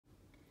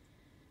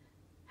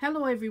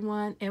Hello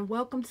everyone and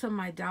welcome to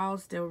my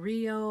dolls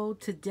DelRio.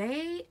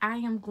 Today I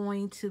am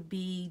going to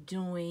be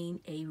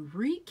doing a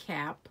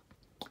recap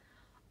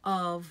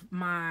of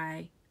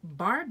my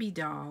Barbie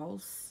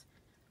dolls,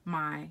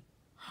 my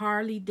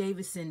Harley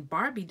Davidson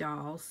Barbie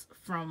dolls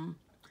from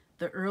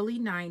the early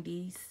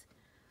 90s.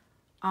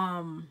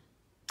 I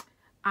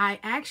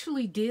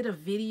actually did a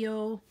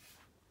video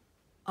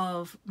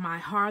of my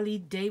Harley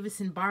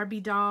Davidson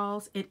Barbie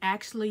dolls. It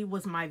actually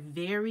was my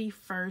very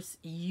first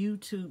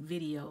YouTube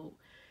video.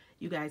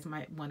 You guys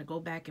might want to go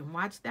back and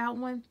watch that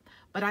one.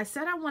 But I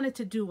said I wanted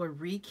to do a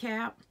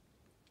recap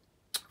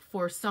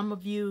for some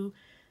of you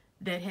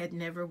that had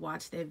never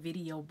watched that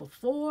video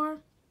before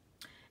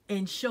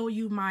and show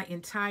you my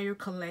entire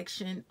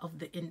collection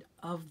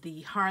of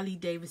the Harley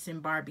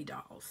Davidson Barbie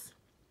dolls.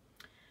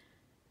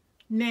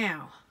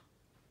 Now,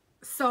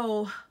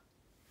 so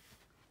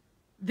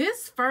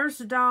this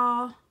first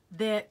doll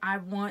that I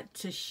want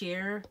to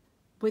share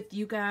with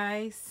you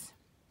guys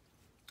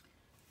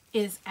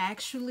is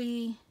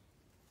actually,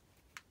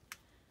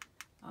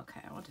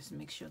 okay, I'll just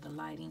make sure the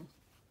lighting.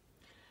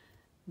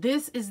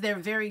 This is their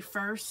very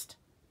first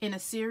in a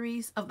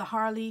series of the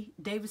Harley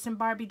Davidson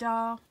Barbie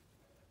doll.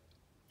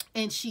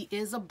 And she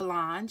is a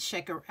blonde.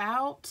 Check her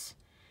out.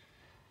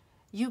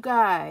 You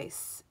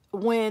guys,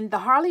 when the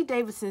Harley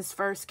Davidsons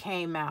first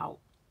came out,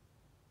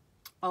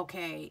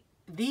 okay,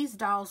 these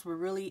dolls were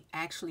really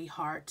actually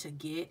hard to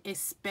get,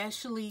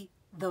 especially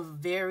the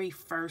very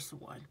first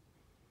one.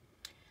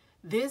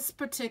 This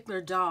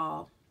particular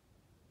doll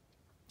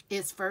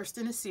is first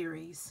in a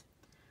series.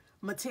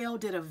 Mattel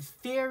did a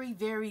very,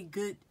 very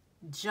good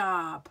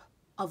job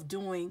of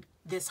doing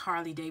this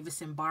Harley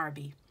Davidson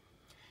Barbie.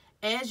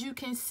 As you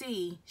can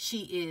see,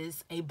 she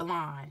is a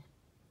blonde.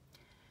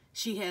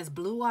 She has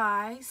blue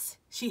eyes.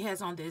 She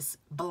has on this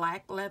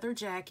black leather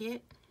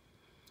jacket.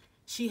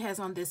 She has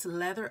on this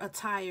leather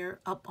attire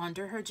up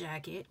under her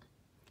jacket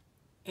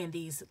and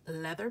these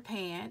leather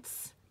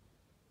pants.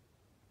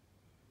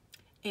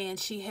 And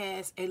she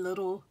has a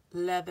little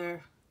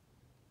leather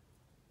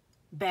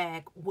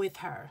bag with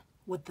her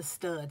with the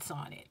studs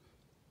on it.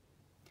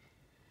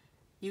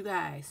 You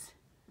guys,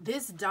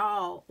 this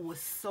doll was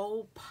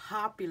so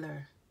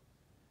popular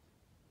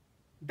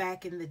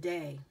back in the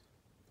day.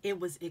 It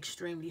was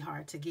extremely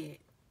hard to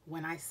get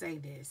when I say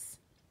this.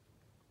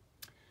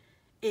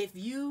 If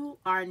you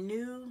are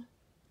new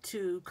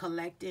to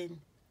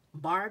collecting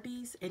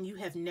Barbies and you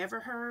have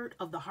never heard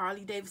of the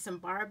Harley Davidson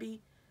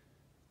Barbie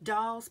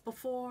dolls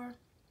before,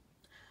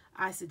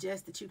 I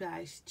suggest that you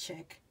guys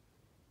check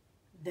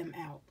them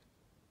out.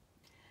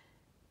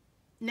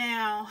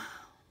 Now,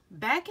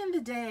 back in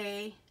the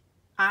day,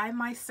 I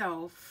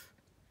myself,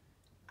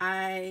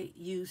 I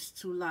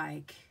used to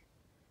like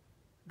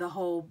the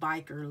whole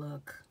biker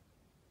look.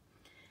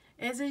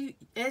 As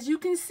you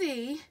can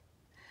see,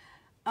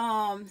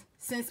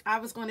 since I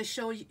was going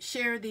to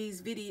share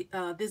this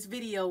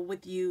video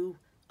with you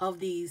of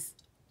these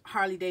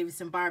Harley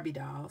Davidson Barbie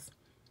dolls,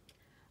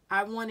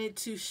 I wanted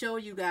to show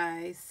you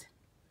guys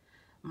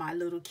my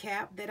little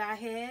cap that I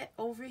had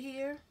over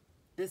here.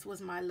 This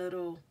was my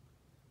little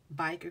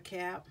biker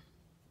cap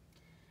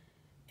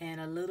and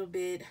a little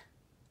bit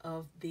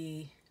of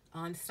the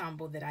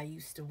ensemble that I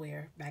used to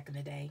wear back in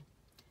the day.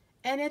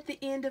 And at the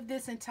end of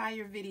this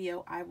entire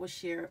video, I will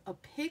share a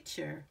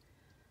picture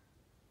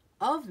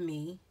of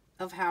me,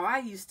 of how I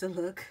used to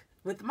look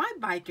with my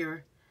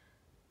biker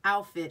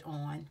outfit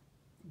on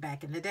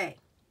back in the day.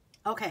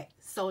 Okay,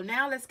 so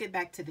now let's get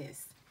back to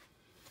this.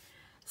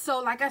 So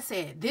like I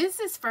said, this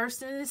is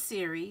first in the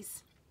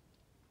series,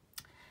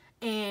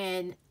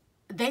 and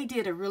they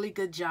did a really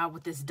good job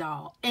with this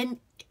doll. And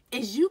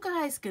as you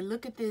guys can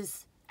look at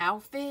this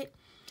outfit,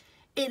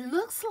 it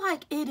looks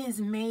like it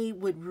is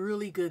made with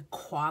really good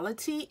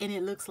quality, and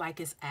it looks like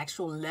it's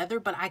actual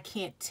leather, but I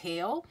can't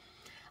tell.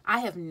 I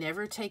have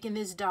never taken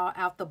this doll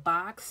out the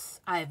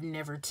box. I have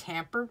never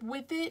tampered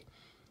with it.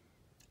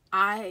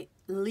 I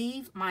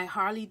leave my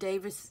Harley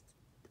Davidson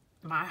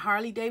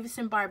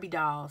Barbie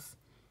dolls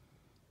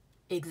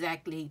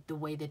exactly the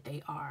way that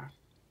they are.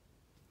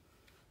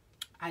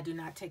 I do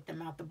not take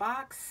them out the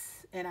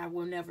box, and I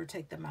will never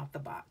take them out the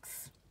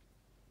box.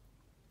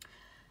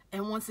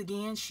 And once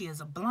again, she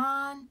is a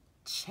blonde.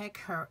 Check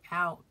her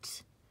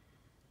out.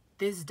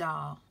 This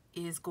doll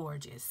is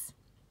gorgeous.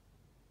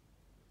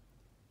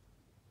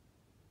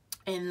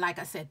 And like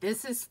I said,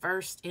 this is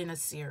first in a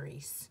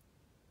series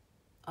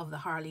of the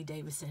Harley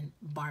Davidson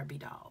Barbie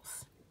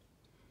dolls.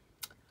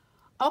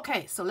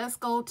 Okay, so let's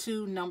go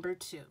to number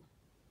 2.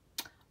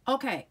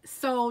 Okay,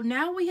 so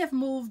now we have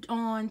moved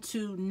on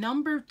to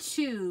number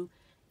 2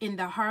 in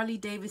the Harley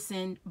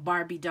Davidson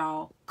Barbie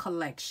doll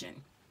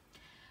collection.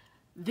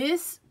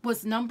 This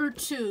was number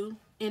 2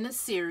 in a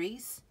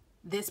series,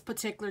 this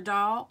particular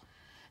doll.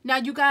 Now,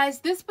 you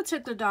guys, this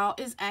particular doll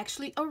is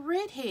actually a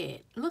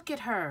redhead. Look at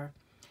her.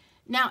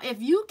 Now,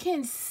 if you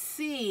can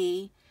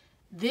see,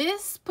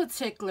 this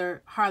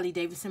particular Harley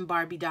Davidson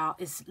Barbie doll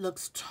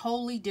looks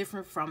totally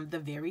different from the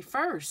very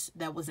first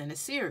that was in a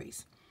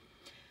series.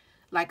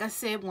 Like I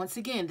said, once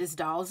again, this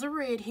doll is a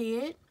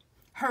redhead.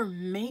 Her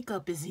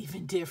makeup is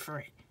even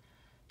different.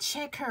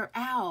 Check her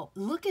out.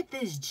 Look at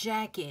this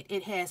jacket.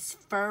 It has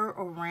fur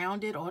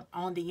around it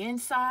on the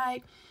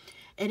inside.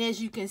 And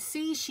as you can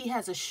see, she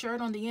has a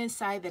shirt on the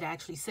inside that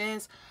actually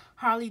says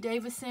Harley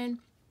Davidson.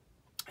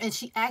 And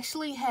she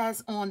actually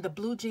has on the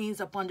blue jeans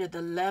up under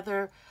the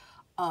leather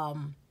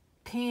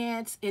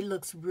pants. It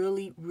looks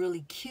really,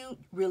 really cute,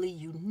 really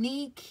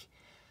unique.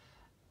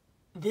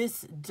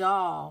 This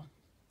doll,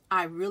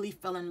 I really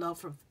fell in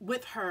love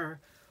with her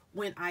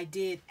when I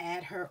did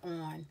add her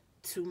on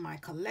to my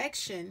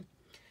collection,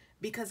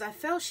 because I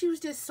felt she was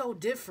just so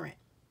different.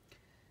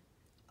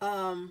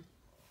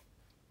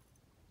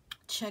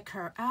 Check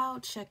her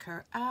out. Check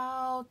her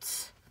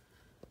out.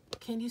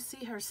 Can you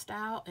see her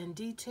style and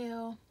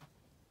detail?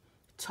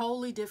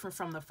 Totally different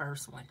from the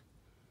first one.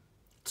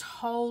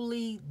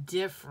 Totally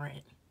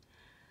different.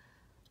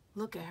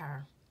 Look at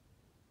her.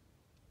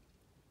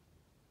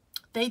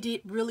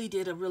 They really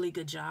did a really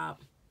good job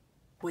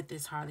with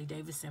this Harley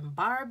Davidson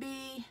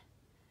Barbie.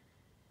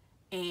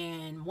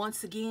 And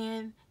once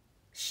again,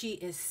 she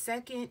is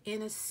second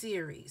in a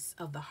series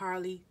of the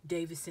Harley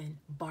Davidson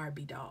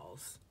Barbie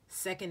dolls.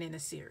 Second in a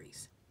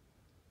series.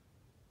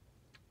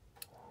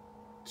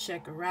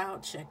 Check her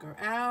out. Check her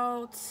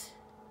out.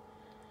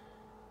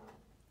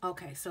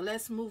 Okay, so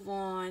let's move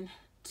on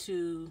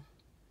to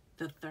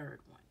the third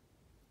one.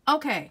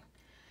 Okay,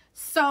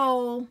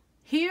 so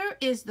here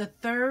is the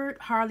third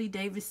Harley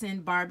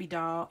Davidson Barbie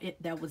doll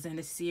that was in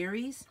a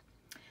series.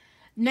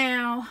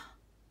 Now,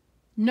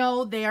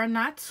 no, they are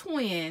not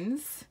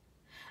twins.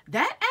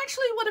 That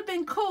actually would have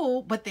been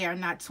cool, but they are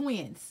not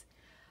twins.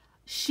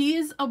 She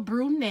is a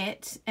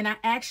brunette, and I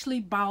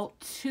actually bought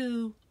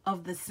two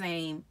of the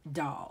same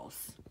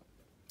dolls.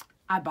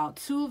 I bought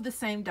two of the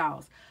same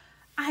dolls.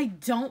 I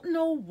don't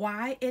know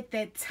why at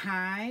that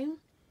time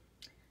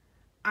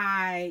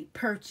I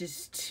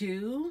purchased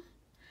two,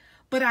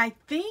 but I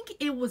think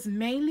it was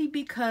mainly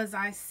because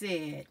I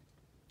said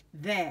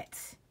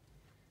that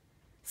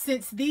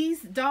since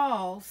these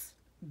dolls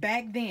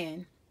back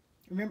then,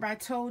 remember I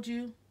told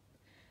you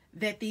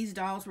that these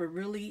dolls were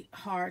really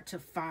hard to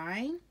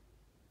find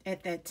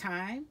at that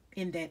time,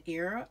 in that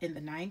era, in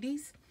the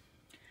 90s.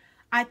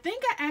 I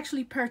think I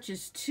actually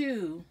purchased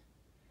two.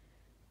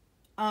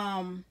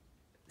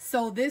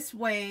 So this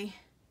way,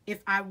 if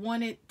I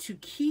wanted to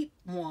keep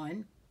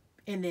one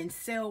and then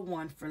sell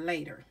one for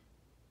later.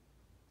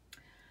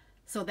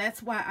 So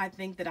that's why I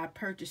think that I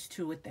purchased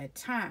two at that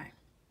time.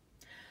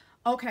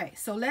 Okay,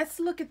 so let's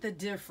look at the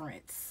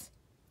difference.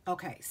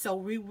 Okay, so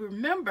we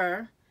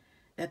remember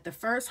that the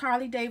first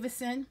Harley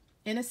Davidson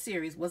in a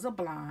series was a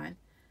blonde.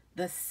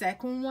 The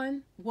second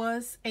one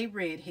was a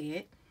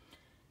redhead.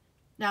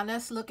 Now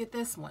let's look at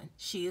this one.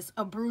 She is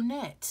a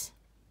brunette.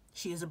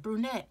 She is a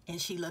brunette,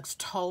 and she looks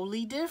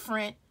totally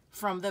different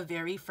from the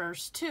very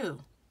first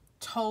two.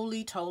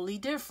 Totally, totally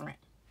different.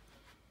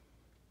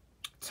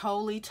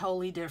 Totally,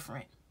 totally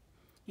different.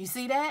 You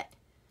see that?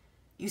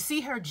 You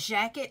see her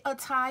jacket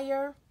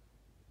attire?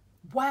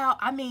 Wow,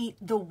 I mean,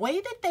 the way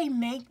that they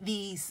make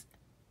these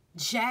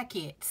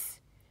jackets,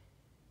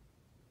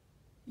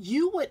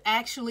 you would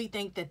actually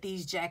think that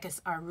these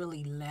jackets are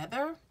really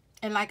leather.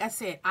 And like I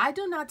said, I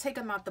do not take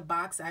them out the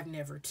box. I've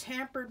never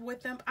tampered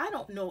with them. I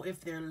don't know if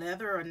they're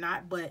leather or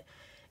not, but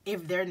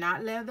if they're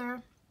not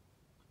leather,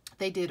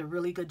 they did a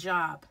really good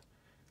job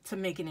to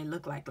making it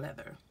look like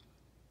leather.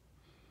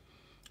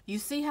 You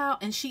see how,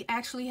 and she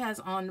actually has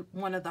on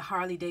one of the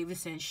Harley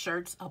Davidson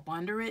shirts up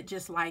under it,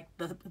 just like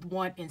the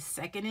one in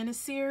second in a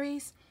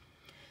series.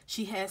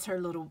 She has her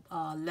little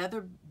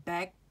leather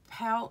back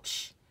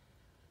pouch.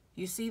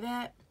 You see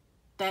that?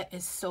 That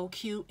is so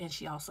cute. And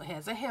she also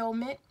has a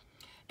helmet.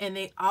 And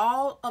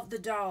all of the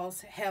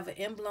dolls have an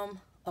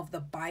emblem of the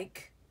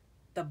bike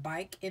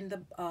in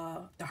the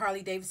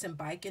Harley Davidson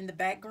bike in the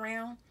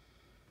background.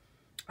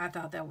 I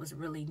thought that was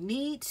really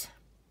neat.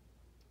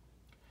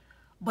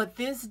 But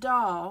this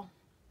doll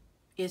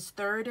is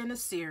third in a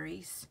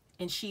series,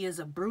 and she is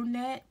a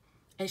brunette,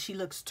 and she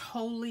looks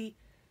totally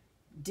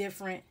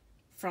different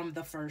from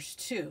the first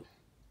two.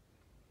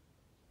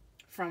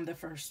 From the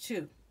first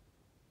two.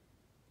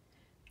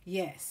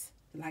 Yes,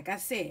 like I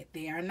said,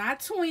 they are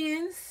not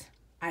twins.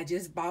 I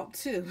just bought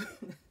two.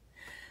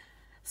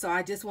 So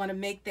I just want to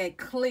make that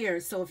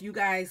clear. So if you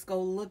guys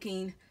go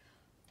looking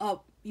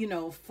up, you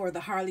know, for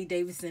the Harley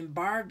Davidson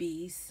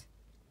Barbies,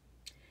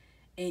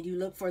 and you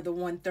look for the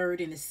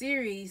 1/3 in the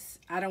series,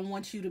 I don't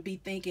want you to be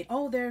thinking,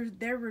 oh,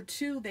 there were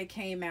two that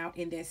came out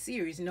in that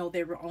series. No,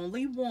 there were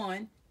only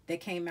one that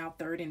came out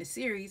third in the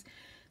series.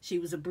 She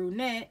was a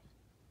brunette,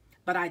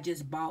 but I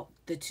just bought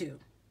the two.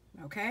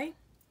 Okay?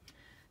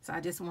 So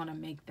I just want to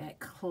make that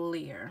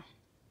clear.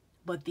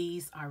 But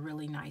these are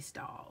really nice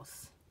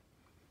dolls.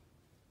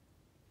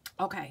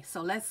 Okay,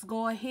 so let's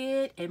go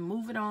ahead and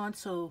move it on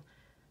to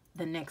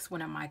the next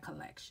one in my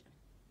collection.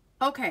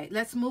 Okay,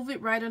 let's move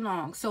it right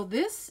along. So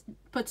this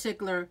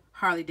particular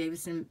Harley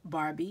Davidson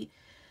Barbie,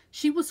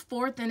 she was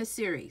fourth in a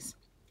series.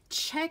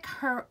 Check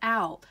her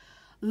out.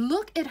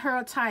 Look at her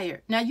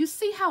attire. Now you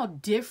see how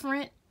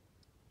different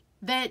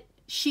that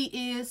she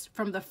is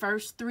from the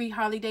first 3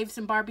 Harley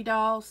Davidson Barbie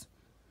dolls.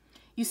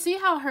 You see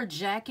how her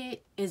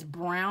jacket is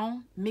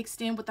brown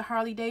mixed in with the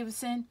Harley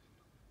Davidson?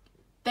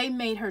 They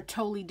made her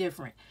totally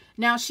different.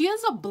 Now, she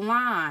is a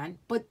blonde,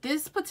 but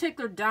this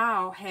particular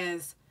doll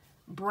has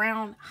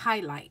brown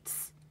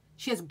highlights.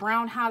 She has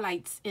brown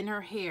highlights in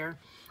her hair,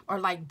 or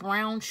like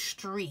brown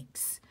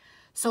streaks.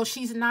 So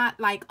she's not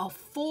like a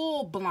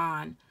full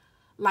blonde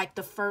like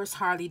the first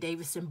Harley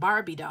Davidson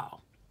Barbie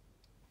doll.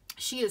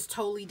 She is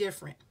totally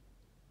different.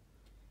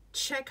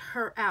 Check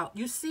her out.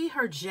 You see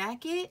her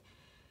jacket?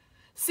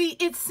 See,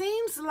 it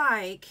seems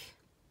like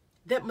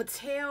that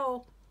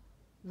Mattel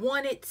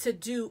wanted to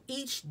do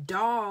each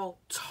doll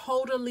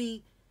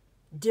totally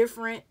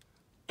different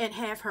and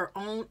have her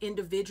own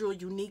individual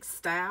unique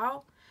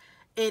style.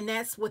 And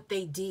that's what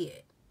they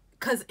did.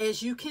 Because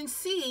as you can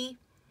see,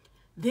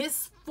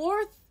 this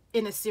 4th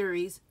in a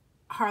series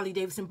Harley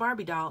Davidson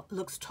Barbie doll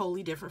looks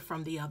totally different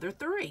from the other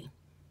 3.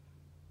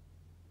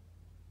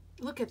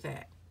 Look at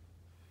that.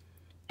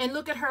 And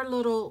look at her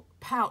little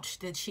pouch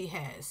that she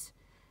has.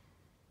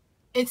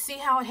 And see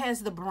how it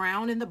has the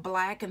brown and the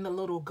black and the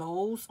little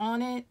golds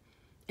on it?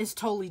 It's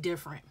totally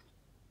different.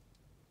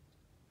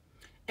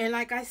 And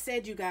like I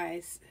said, you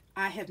guys,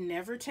 I have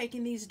never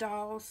taken these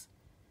dolls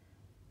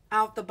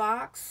out the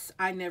box.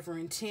 I never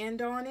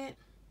intend on it.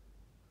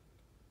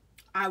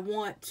 I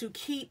want to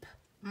keep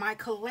my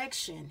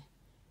collection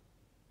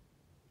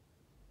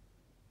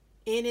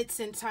in its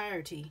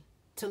entirety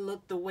to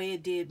look the way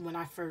it did when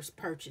I first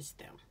purchased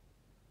them.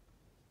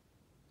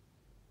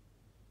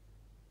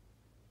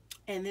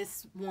 And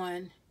this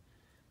one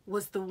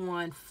was the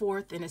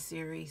 4th in a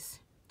series.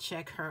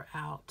 Check her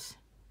out.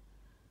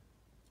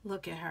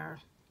 Look at her.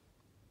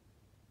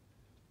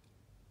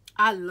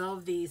 I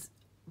love these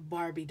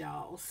Barbie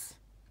dolls.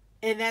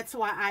 And that's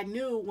why I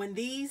knew when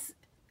these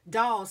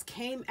dolls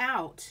came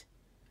out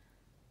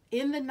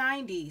in the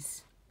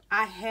 90s,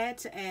 I had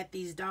to add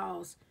these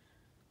dolls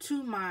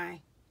to my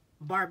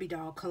Barbie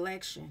doll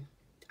collection.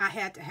 I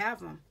had to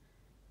have them.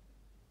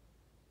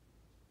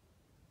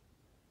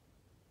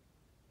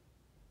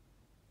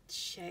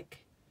 Check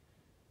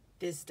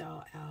this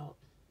doll out.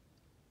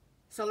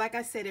 So like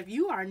I said, if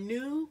you are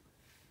new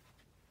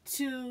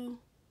to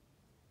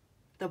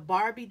the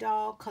Barbie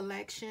doll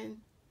collection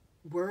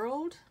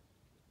world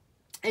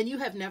and you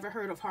have never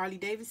heard of Harley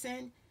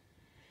Davidson,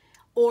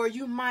 or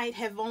you might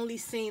have only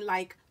seen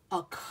like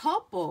a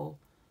couple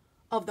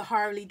of the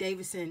Harley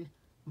Davidson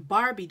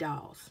Barbie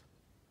dolls,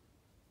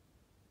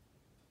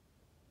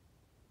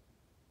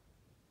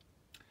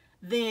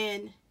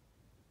 then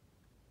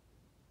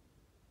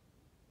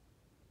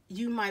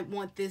you might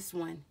want this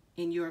one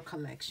in your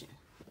collection.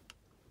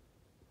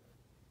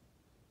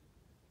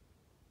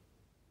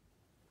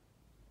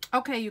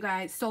 Okay, you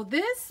guys, so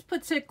this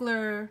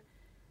particular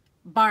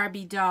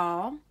Barbie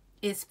doll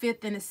is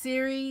 5th in a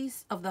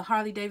series of the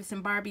Harley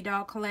Davidson Barbie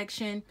doll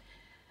collection.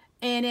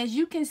 And as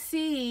you can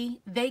see,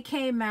 they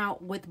came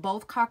out with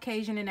both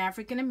Caucasian and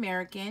African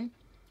American.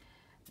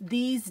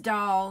 These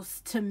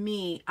dolls, to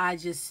me, I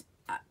just,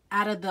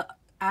 out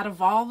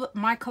of all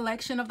my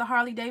collection of the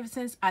Harley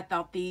Davidsons, I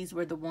thought these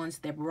were the ones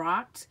that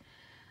rocked.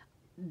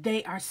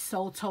 They are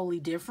so totally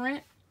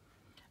different.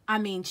 I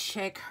mean,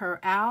 check her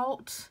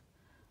out.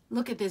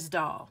 Look at this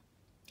doll.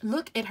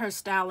 Look at her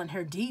style and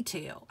her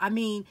detail. I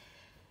mean,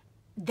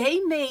 they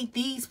made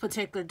these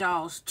particular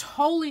dolls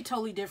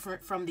totally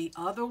different from the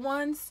other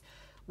ones,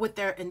 with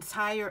their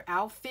entire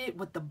outfit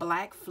with the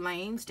black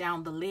flames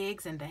down the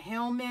legs and the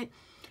helmet.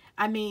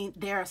 I mean,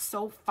 they're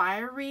so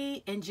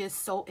fiery and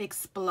just so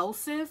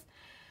explosive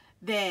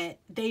that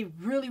they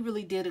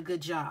really did a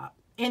good job.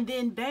 And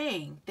then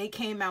bang, they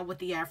came out with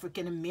the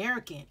African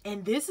American.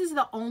 And this is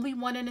the only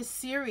one in a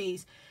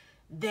series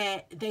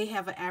that they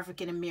have an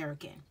African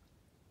American.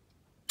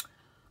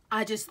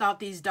 I just thought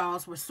these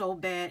dolls were so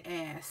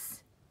badass.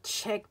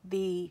 Check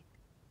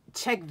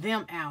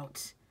them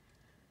out.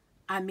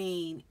 I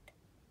mean,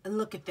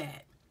 look at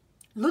that.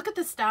 Look at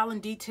the style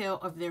and detail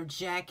of their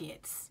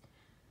jackets.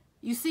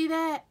 You see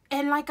that?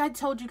 And like I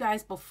told you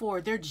guys before,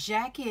 their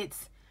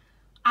jackets,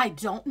 I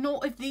don't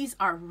know if these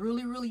are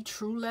really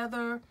true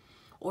leather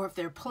or if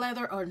they're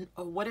pleather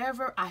or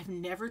whatever. I've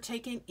never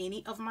taken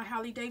any of my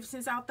Harley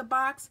Davidsons out the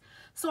box,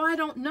 so I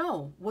don't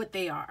know what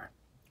they are.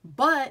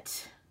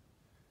 But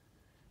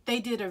they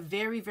did a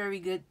very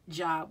good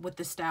job with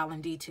the style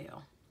and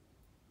detail.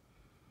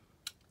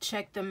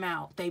 Check them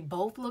out. They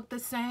both look the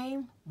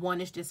same. One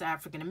is just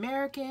African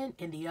American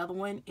and the other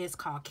one is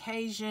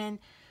Caucasian.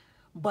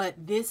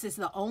 But this is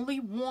the only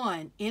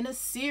one in a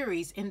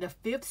series, in the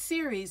 5th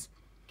series,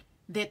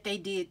 that they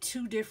did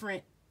two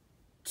different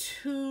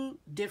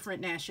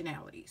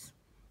nationalities.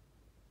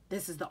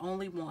 This is the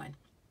only one.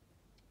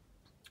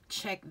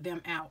 Check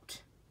them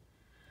out.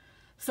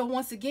 So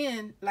once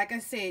again, like I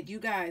said, you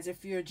guys,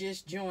 if you're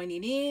just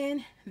joining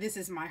in, this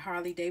is my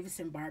Harley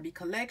Davidson Barbie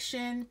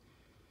collection.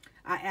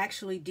 I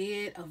actually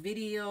did a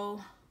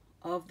video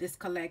of this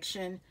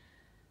collection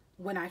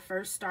when I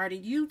first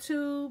started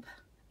YouTube,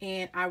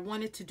 and I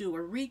wanted to do a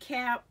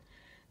recap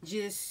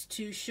just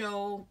to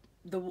show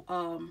the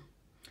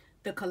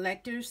the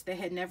collectors that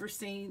had never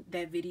seen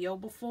that video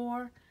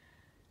before,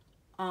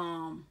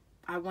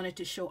 I wanted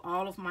to show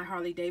all of my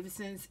Harley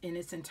Davidsons in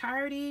its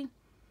entirety,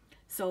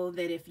 so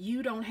that if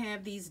you don't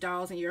have these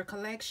dolls in your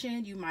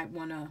collection, you might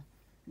want to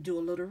do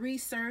a little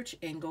research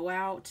and go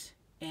out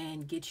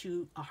and get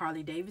you a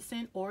Harley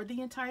Davidson or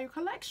the entire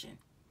collection.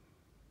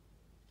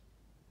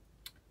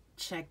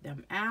 Check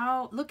them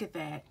out. Look at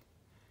that.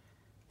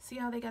 See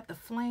how they got the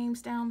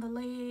flames down the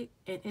leg?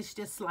 It's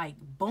just like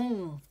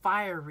boom,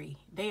 fiery.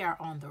 They are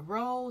on the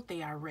road.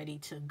 They are ready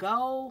to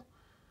go.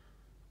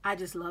 I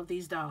just love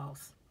these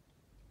dolls.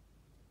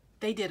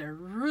 They did a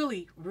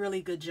really,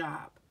 really good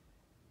job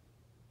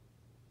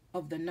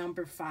of the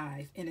number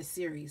 5 in a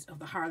series of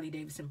the Harley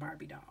Davidson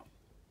Barbie doll.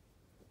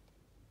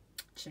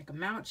 Check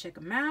them out. Check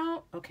them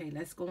out. Okay,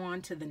 let's go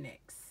on to the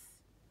next.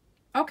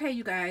 Okay,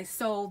 you guys.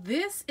 So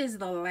this is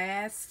the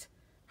last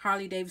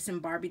Harley Davidson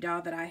Barbie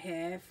doll that I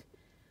have.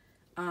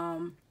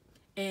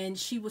 And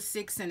she was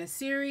 6 in a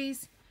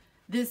series.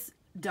 This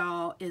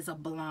doll is a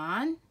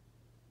blonde.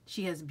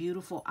 She has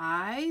beautiful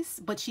eyes,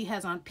 but she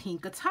has on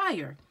pink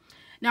attire.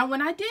 Now,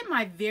 when I did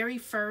my very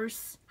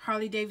first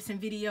Harley Davidson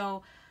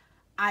video,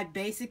 I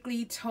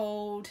basically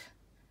told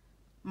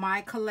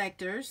my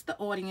collectors, the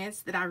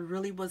audience, that I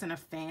really wasn't a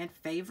fan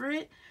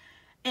favorite.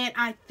 And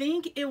I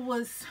think it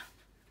was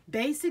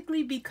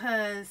basically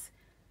because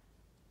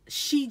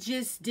she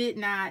just did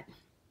not,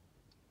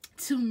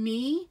 to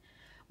me,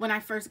 when I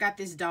first got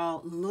this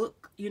doll,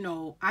 look, you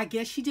know, I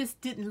guess she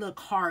just didn't look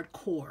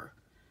hardcore.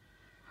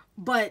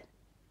 But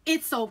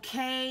it's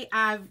okay.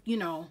 I've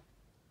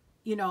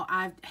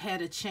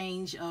had a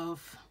change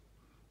of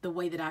the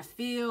way that I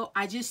feel.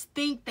 I just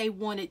think they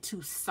wanted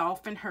to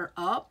soften her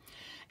up.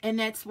 And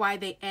that's why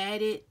they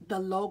added the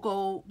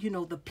logo, you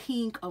know, the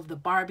pink of the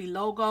Barbie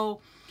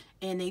logo.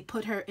 And they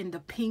put her in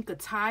the pink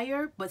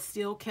attire, but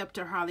still kept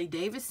her Harley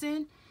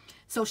Davidson.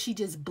 So she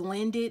just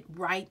blended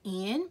right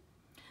in.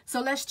 So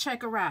let's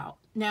check her out.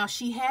 Now,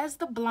 she has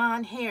the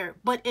blonde hair,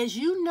 but as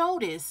you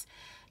notice,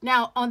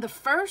 now on the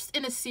first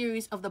in a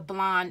series of the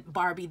blonde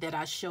Barbie that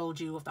I showed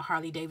you of the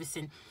Harley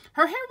Davidson,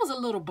 her hair was a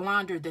little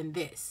blonder than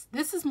this.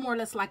 This is more or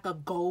less like a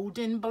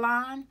golden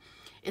blonde.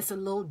 It's a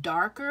little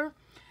darker,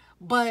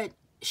 but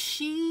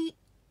she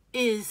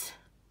is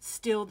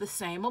still the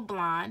same, a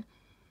blonde.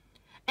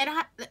 And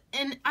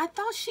I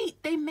thought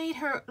they made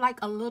her like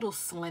a little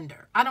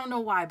slender. I don't know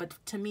why, but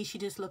to me, she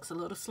just looks a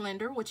little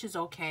slender, which is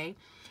okay.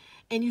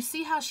 And you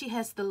see how she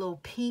has the little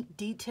pink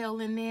detail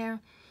in there,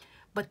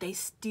 but they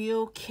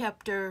still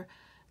kept her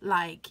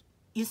like,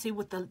 you see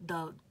with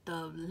the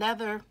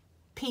leather,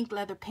 pink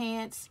leather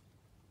pants.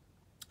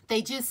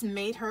 They just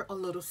made her a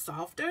little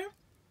softer,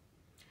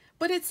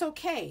 but it's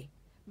okay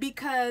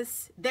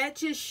because that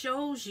just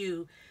shows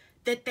you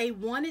that they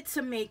wanted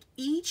to make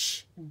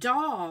each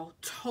doll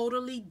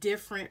totally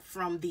different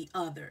from the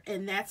other.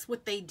 And that's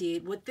what they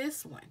did with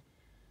this one.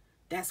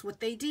 That's what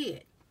they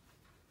did.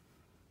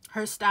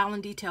 Her style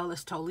and detail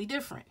is totally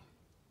different.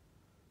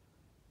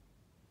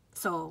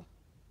 So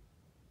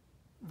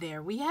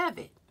there we have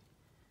it.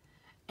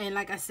 And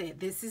like I said,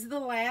 this is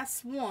the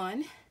last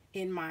one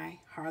in my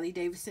Harley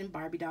Davidson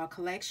Barbie doll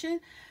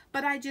collection.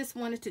 But I just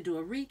wanted to do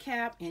a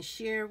recap and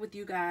share with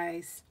you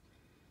guys.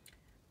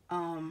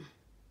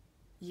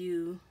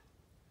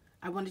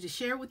 I wanted to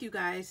share with you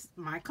guys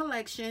my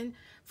collection.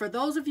 For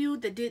those of you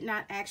that did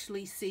not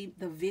actually see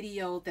the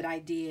video that I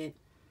did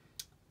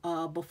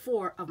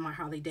before of my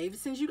Harley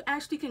Davidsons, you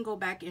actually can go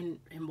back and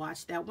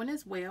watch that one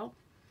as well.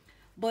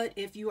 But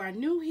if you are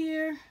new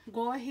here,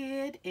 go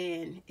ahead,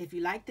 and if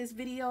you like this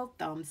video,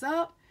 thumbs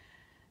up,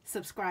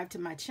 subscribe to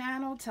my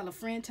channel, tell a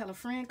friend,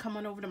 come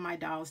on over to my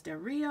dolls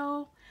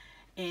DelRio,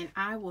 and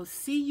I will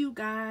see you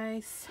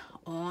guys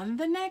on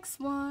the next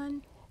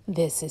one.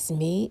 This is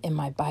me in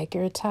my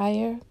biker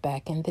attire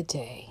back in the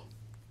day.